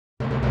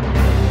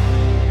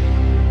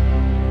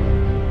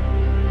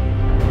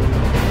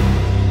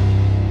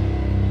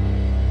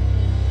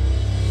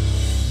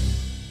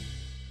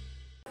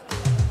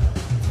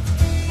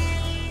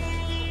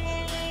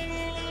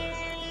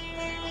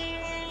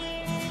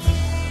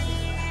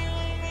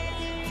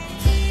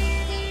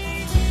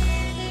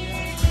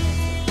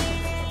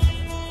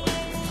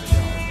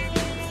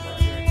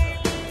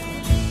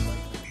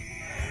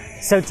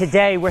So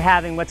today we're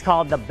having what's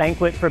called the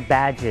Banquet for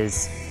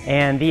Badges.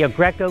 And the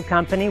Aggreko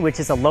company, which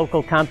is a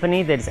local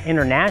company that is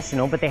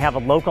international, but they have a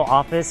local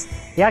office,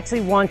 they actually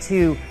want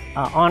to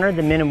honor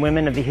the men and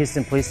women of the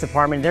Houston Police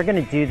Department. They're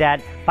going to do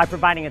that by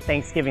providing a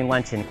Thanksgiving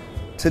luncheon.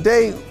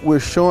 Today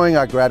we're showing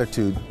our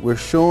gratitude. We're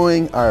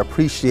showing our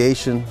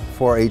appreciation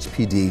for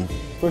HPD.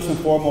 First and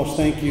foremost,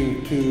 thank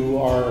you to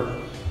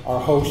our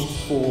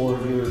hosts for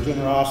your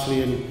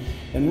generosity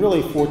and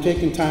really for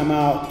taking time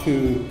out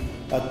to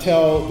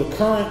tell the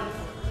current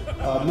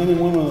men and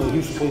women of the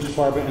Houston Police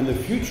Department and the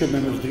future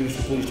members of the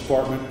Houston Police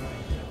Department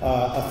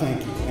a thank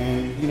you.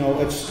 And you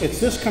know, it's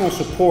this kind of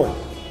support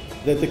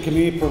that the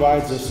community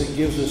provides us that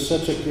gives us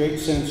such a great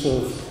sense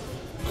of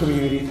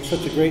community,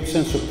 such a great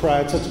sense of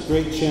pride, such a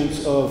great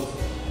sense of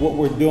what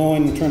we're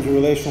doing in terms of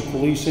relational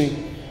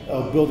policing,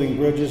 of building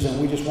bridges, and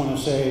we just want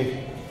to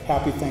say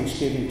happy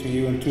Thanksgiving to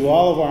you and to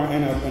all of our,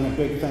 and a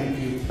big thank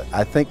you.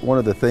 I think one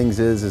of the things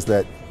is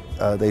that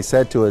they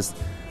said to us,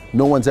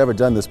 no one's ever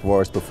done this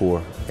for us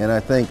before. And I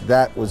think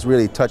that was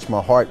really touched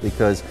my heart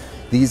because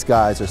these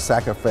guys are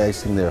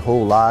sacrificing their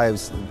whole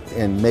lives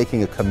and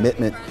making a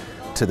commitment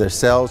to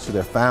themselves, to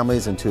their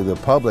families, and to the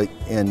public,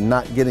 and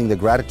not getting the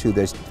gratitude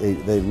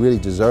they really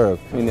deserve.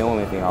 I mean, the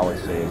only thing I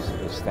always say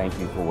is thank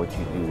you for what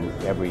you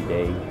do every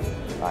day.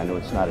 I know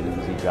it's not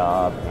an easy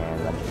job,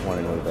 and I just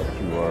want to know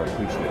that you are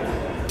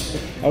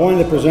appreciated. I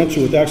wanted to present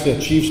you with actually a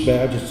Chiefs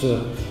badge. It's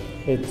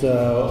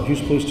a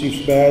Houston Police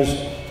Chiefs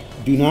badge.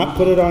 Do not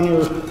put it on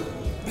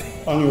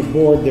your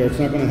board there. It's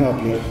not going to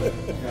help you,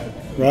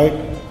 right?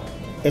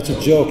 It's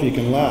a joke. You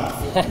can laugh.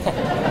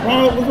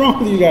 What's wrong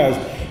with you guys?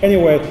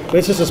 Anyway,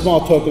 it's just a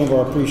small token of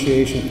our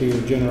appreciation for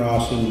your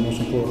generosity and most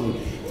importantly,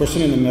 for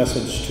sending a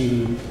message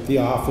to the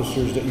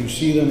officers that you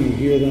see them, you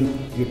hear them,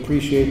 you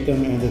appreciate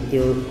them, and that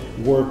their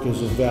work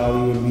is of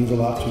value and means a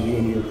lot to you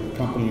and your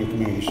company, your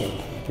community. So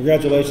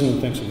congratulations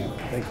and thanks again.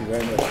 Thank you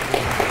very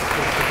much.